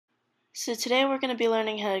So today we're going to be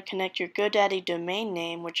learning how to connect your GoDaddy domain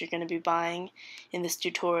name, which you're going to be buying in this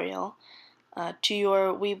tutorial, to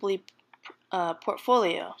your Weebly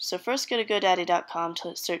portfolio. So first go to GoDaddy.com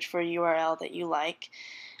to search for a URL that you like.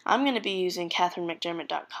 I'm going to be using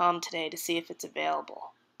CatherineMcDermott.com today to see if it's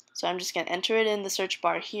available. So I'm just going to enter it in the search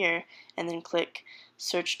bar here and then click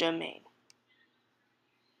Search Domain.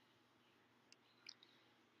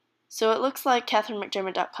 So it looks like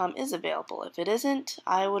CatherineMcDermott.com is available. If it isn't,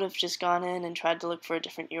 I would have just gone in and tried to look for a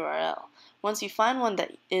different URL. Once you find one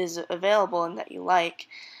that is available and that you like,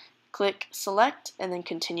 click Select and then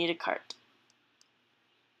Continue to Cart.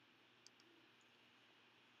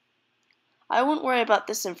 I wouldn't worry about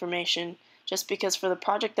this information just because for the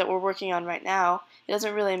project that we're working on right now, it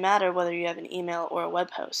doesn't really matter whether you have an email or a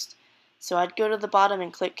web host. So I'd go to the bottom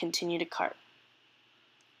and click Continue to Cart.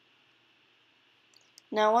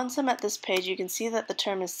 Now once I'm at this page, you can see that the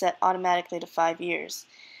term is set automatically to 5 years,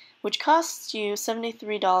 which costs you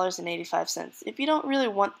 $73.85. If you don't really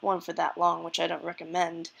want one for that long, which I don't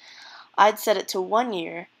recommend, I'd set it to 1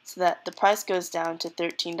 year so that the price goes down to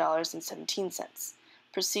 $13.17.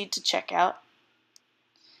 Proceed to checkout.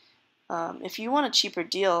 If you want a cheaper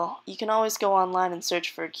deal, you can always go online and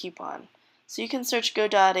search for a coupon. So you can search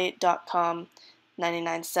GoDaddy.com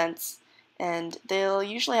 99 cents. And they'll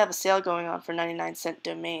usually have a sale going on for 99-cent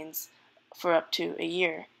domains for up to a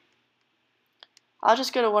year. I'll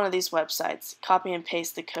just go to one of these websites, copy and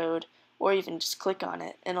paste the code, or even just click on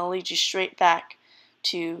it, and it'll lead you straight back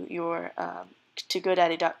to your to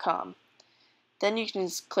GoDaddy.com. Then you can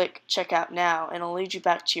just click Checkout Now, and it'll lead you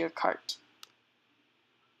back to your cart.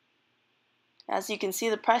 As you can see,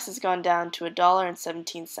 the price has gone down to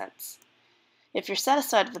 $1.17. If you're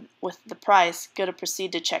satisfied with the price, go to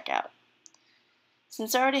Proceed to Checkout.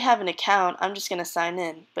 Since I already have an account, I'm just going to sign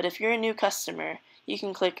in, but if you're a new customer, you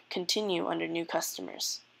can click Continue under New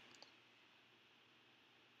Customers.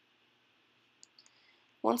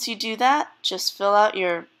 Once you do that, just fill out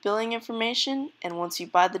your billing information, and once you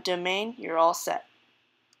buy the domain, you're all set.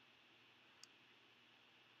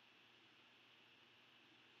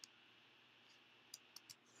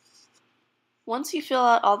 Once you fill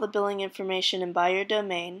out all the billing information and buy your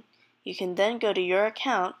domain, you can then go to your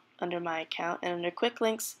account under My Account, and under Quick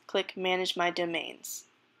Links, click Manage My Domains.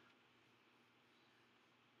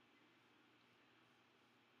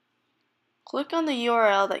 Click on the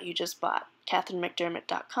URL that you just bought,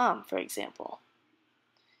 CatherineMcDermott.com, for example.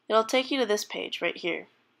 It'll take you to this page right here.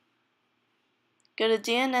 Go to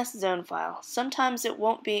DNS zone file. Sometimes it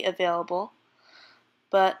won't be available,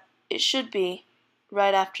 but it should be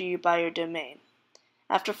right after you buy your domain.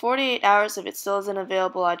 After 48 hours, if it still isn't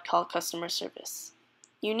available, I'd call customer service.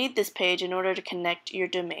 You need this page in order to connect your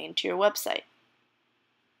domain to your website.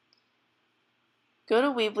 Go to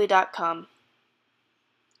Weebly.com.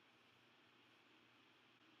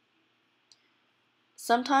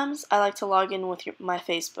 Sometimes I like to log in with my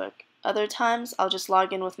Facebook. Other times I'll just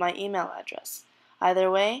log in with my email address.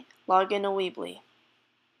 Either way, log in to Weebly.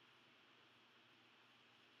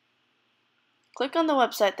 Click on the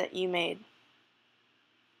website that you made.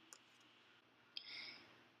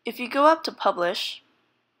 If you go up to Publish,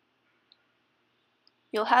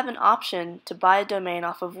 you'll have an option to buy a domain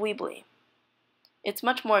off of Weebly. It's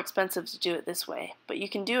much more expensive to do it this way, but you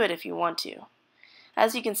can do it if you want to.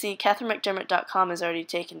 As you can see, CatherineMcDermott.com is already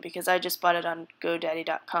taken because I just bought it on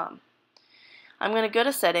GoDaddy.com. I'm going to go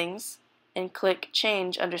to Settings and click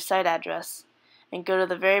Change under Site Address and go to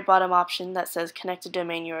the very bottom option that says Connect a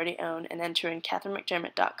domain you already own and enter in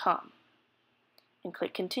CatherineMcDermott.com and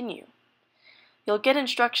click Continue. You'll get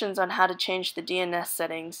instructions on how to change the DNS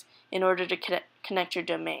settings in order to connect your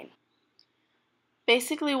domain.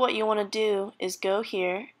 Basically what you want to do is go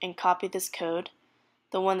here and copy this code,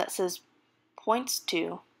 the one that says points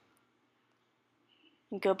to,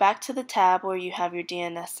 and go back to the tab where you have your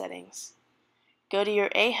DNS settings. Go to your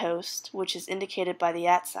A host, which is indicated by the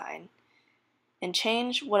 @ sign, and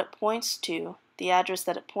change what it points to, the address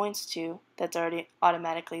that it points to that's already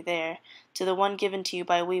automatically there, to the one given to you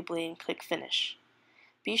by Weebly and click Finish.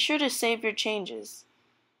 Be sure to save your changes.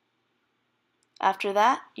 After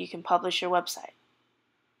that, you can publish your website.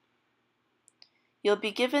 You'll be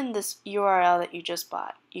given this URL that you just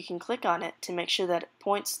bought. You can click on it to make sure that it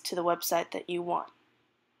points to the website that you want.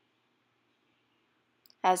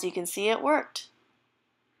 As you can see, it worked.